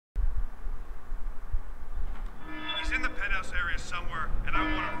somewhere, and I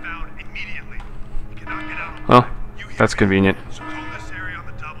want him found immediately. He cannot get out. Well, that's convenient. So call this area on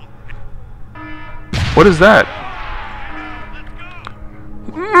the double. What is that? Let's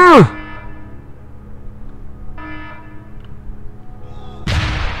go.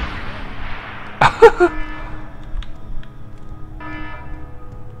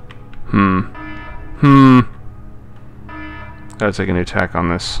 Gotta take a new tack on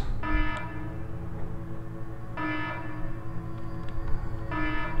this.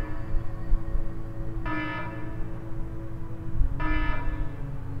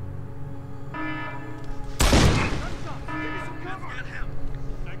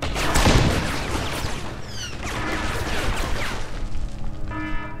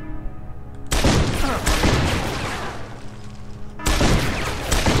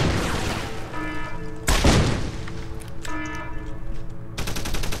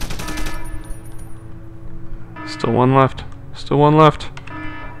 Still one left. Still one left.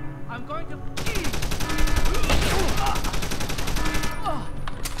 I'm going to.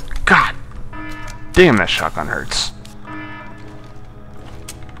 God damn, that shotgun hurts.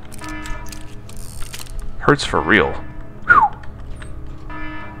 Hurts for real. Whew.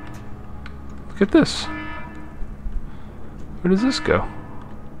 Look at this. Where does this go?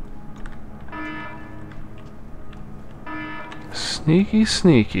 Sneaky,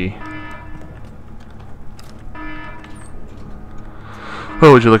 sneaky.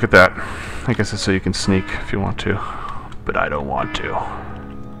 Oh, would you look at that? I guess it's so you can sneak if you want to. But I don't want to.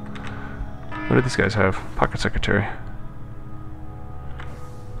 What do these guys have? Pocket secretary.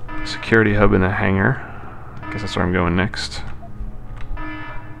 Security hub in a hangar. I guess that's where I'm going next.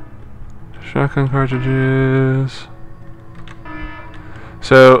 Shotgun cartridges.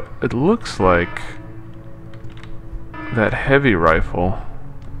 So, it looks like that heavy rifle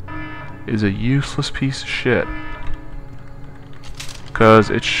is a useless piece of shit. Because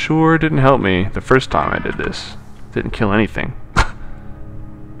it sure didn't help me the first time I did this. Didn't kill anything.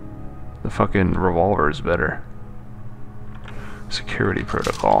 The fucking revolver is better. Security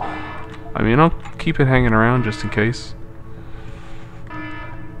protocol. I mean, I'll keep it hanging around just in case.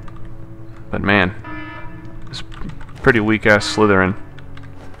 But man, it's pretty weak ass Slytherin.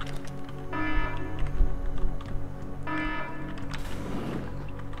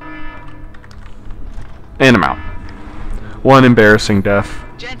 And I'm out. One embarrassing death.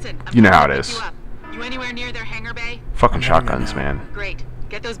 Jensen, You know how it is. You anywhere near their hangar bay? Fucking shotguns, man. Great.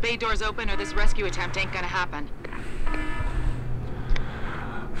 Get those bay doors open or this rescue attempt ain't gonna happen.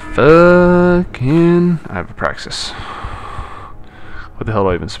 Fucking... I have a praxis. What the hell do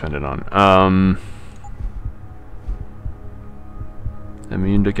I even spend it on?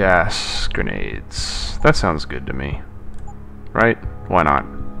 Immune to gas grenades. That sounds good to me. Right? Why not?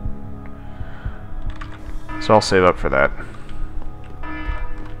 So I'll save up for that.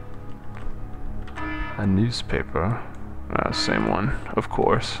 A newspaper. Same one, of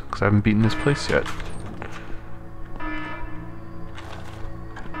course, because I haven't beaten this place yet.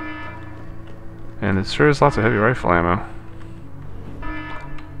 And it sure is lots of heavy rifle ammo.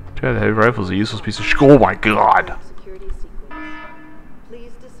 Yeah, the heavy rifle's a useless piece of shit. Oh my god! Security sequence.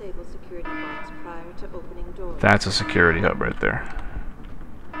 Please disable security bots prior to opening doors. That's a security hub right there.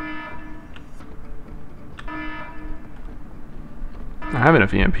 I have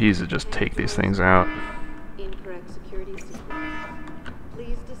enough EMPs to just take these things out. Incorrect security sequence.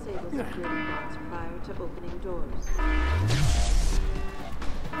 Please disable security bots prior to opening doors.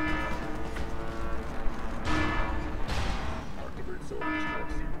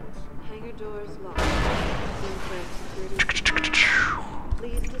 Hangar doors locked. Incorrect security sequence.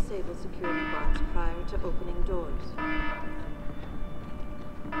 Please disable security bots prior to opening doors.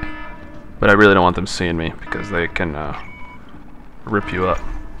 But I really don't want them seeing me because they can rip you up.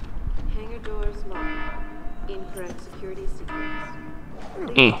 Hangar doors locked. Incorrect security sequence.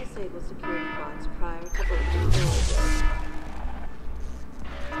 Please disable security bots prior to opening doors.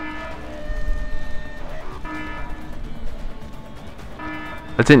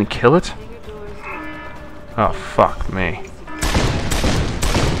 That didn't kill it? Hangar doors locked. Oh, fuck me.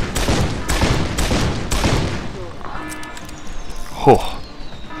 Oh.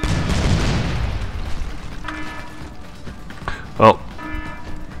 Well.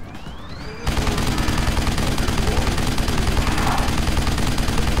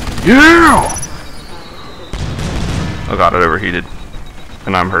 Yeah! Oh god, it overheated.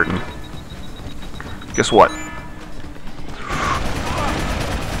 And I'm hurting. Guess what?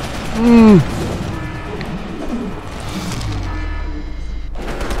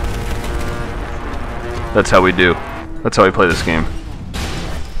 That's how we do. That's how we play this game.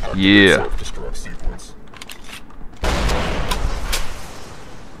 Yeah.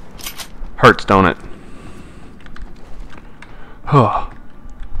 Hurts, don't it? Huh.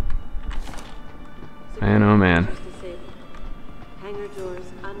 Man, oh man. Hangar doors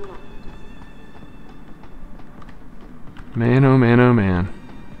unlocked. Man, oh man, oh man.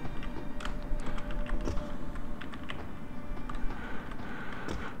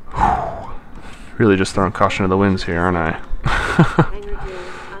 Whew. Really just throwing caution to the winds here, aren't I? Hangar doors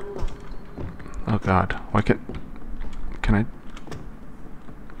unlocked. Oh god. Why can I...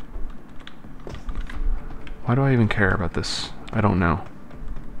 Why do I even care about this? I don't know.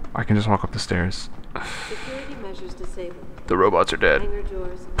 I can just walk up the stairs. Security measures disabled. The robots are dead. Hangar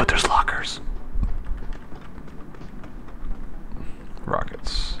doors But there's lockers.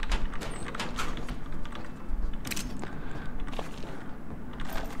 Rockets.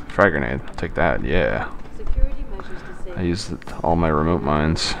 Frag grenade. I'll take that, yeah. Security measures disabled. I used all my remote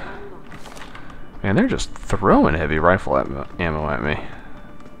mines. Man, they're just throwing heavy rifle ammo at me.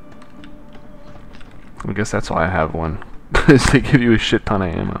 I guess that's why I have one. Because they give you a shit ton of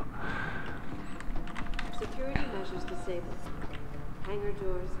ammo. Security measures disabled. Hangar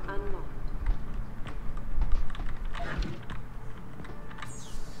doors unlocked.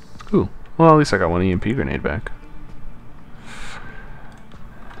 Ooh. Well, at least I got one EMP grenade back.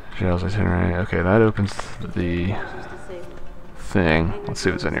 Shells itinerary. Okay, that opens the Measures disabled. thing. Let's see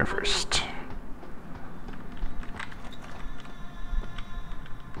what's in here first.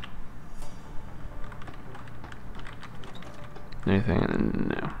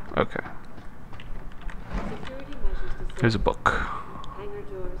 Anything? No. Okay. Security measures disabled. Here's a book. Hangar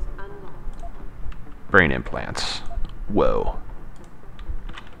doors unlocked. Brain implants. Whoa.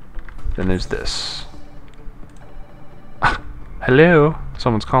 Then there's this. Hello?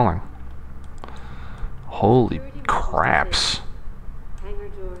 Someone's calling. Holy craps. Hangar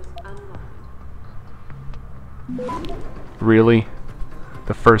doors unlocked. Really?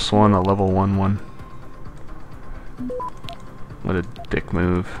 The first one, a level 1 one. What a dick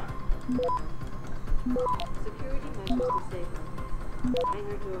move. Security measures disabled.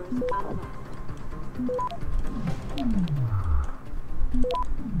 Hangar doors unlocked.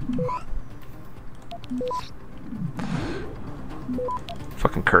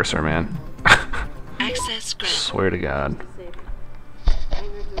 Fucking cursor, man. Access granted. Swear to God. Disabled.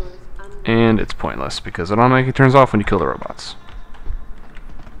 Hangar doors unlocked. And it's pointless because it automatically turns off when you kill the robots.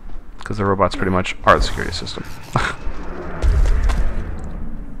 Because the robots pretty much are the security system.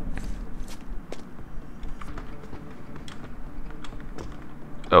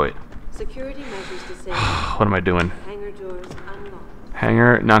 Oh wait. Security measures disabled. What am I doing? Hangar doors unlocked.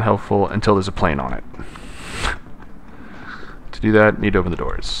 Hangar, not helpful until there's a plane on it. To do that, need to open the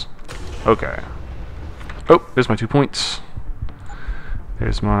doors. Okay. Oh, there's my 2 points.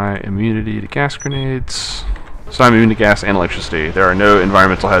 There's my immunity to gas grenades. So I'm immune to gas and electricity. There are no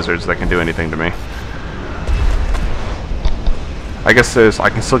environmental hazards that can do anything to me. I guess I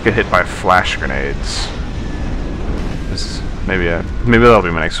can still get hit by flash grenades. Maybe that'll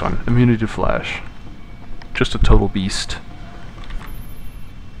be my next one. Immunity to flash. Just a total beast.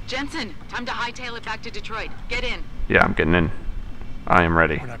 Jensen, time to hightail it back to Detroit. Get in. Yeah, I'm getting in. I am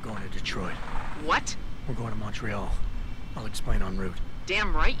ready. We're not going to Detroit. What? We're going to Montreal. I'll explain en route.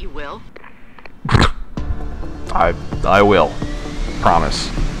 Damn right you will. I will. Promise.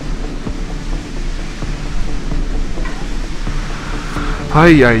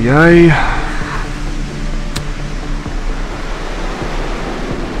 Ay ay ay.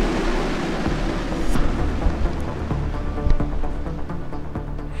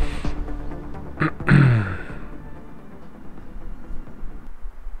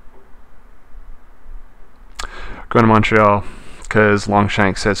 Going to Montreal because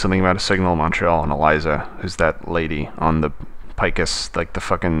Longshank said something about a signal in Montreal, and Eliza, who's that lady on the Picus, like the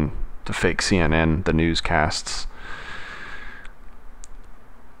fake CNN, the newscasts.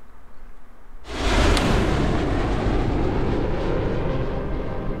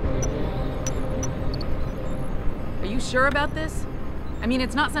 Are you sure about this? I mean,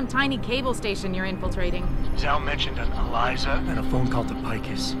 it's not some tiny cable station you're infiltrating. Zal mentioned an Eliza and a phone call to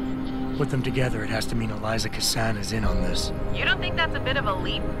Picus. Put them together, it has to mean Eliza Kassan is in on this. You don't think that's a bit of a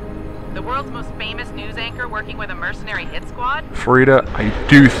leap? The world's most famous news anchor working with a mercenary hit squad? Frida, I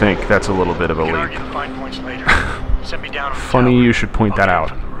do think that's a little bit of a We can leap. argue the fine points later. Send me down on the Funny tower. you should point that I'll out.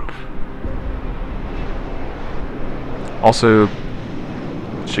 get from the roof. Also,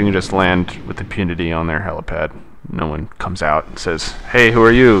 she can just land with impunity on their helipad. No one comes out and says, "Hey, who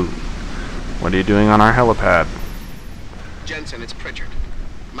are you? What are you doing on our helipad?" Jensen, it's Pritchard.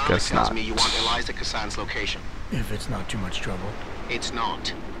 Malik Guess tells not. me you want Eliza Kassan's location. If it's not too much trouble. It's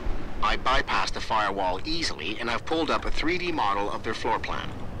not. I bypassed the firewall easily, and I've pulled up a 3D model of their floor plan.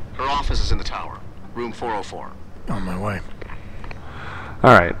 Her office is in the tower, room 404. On my way.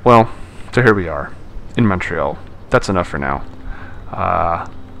 Alright, well, so here we are, in Montreal. That's enough for now.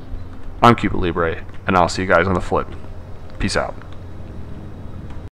 I'm Cuba Libre, and I'll see you guys on the flip. Peace out.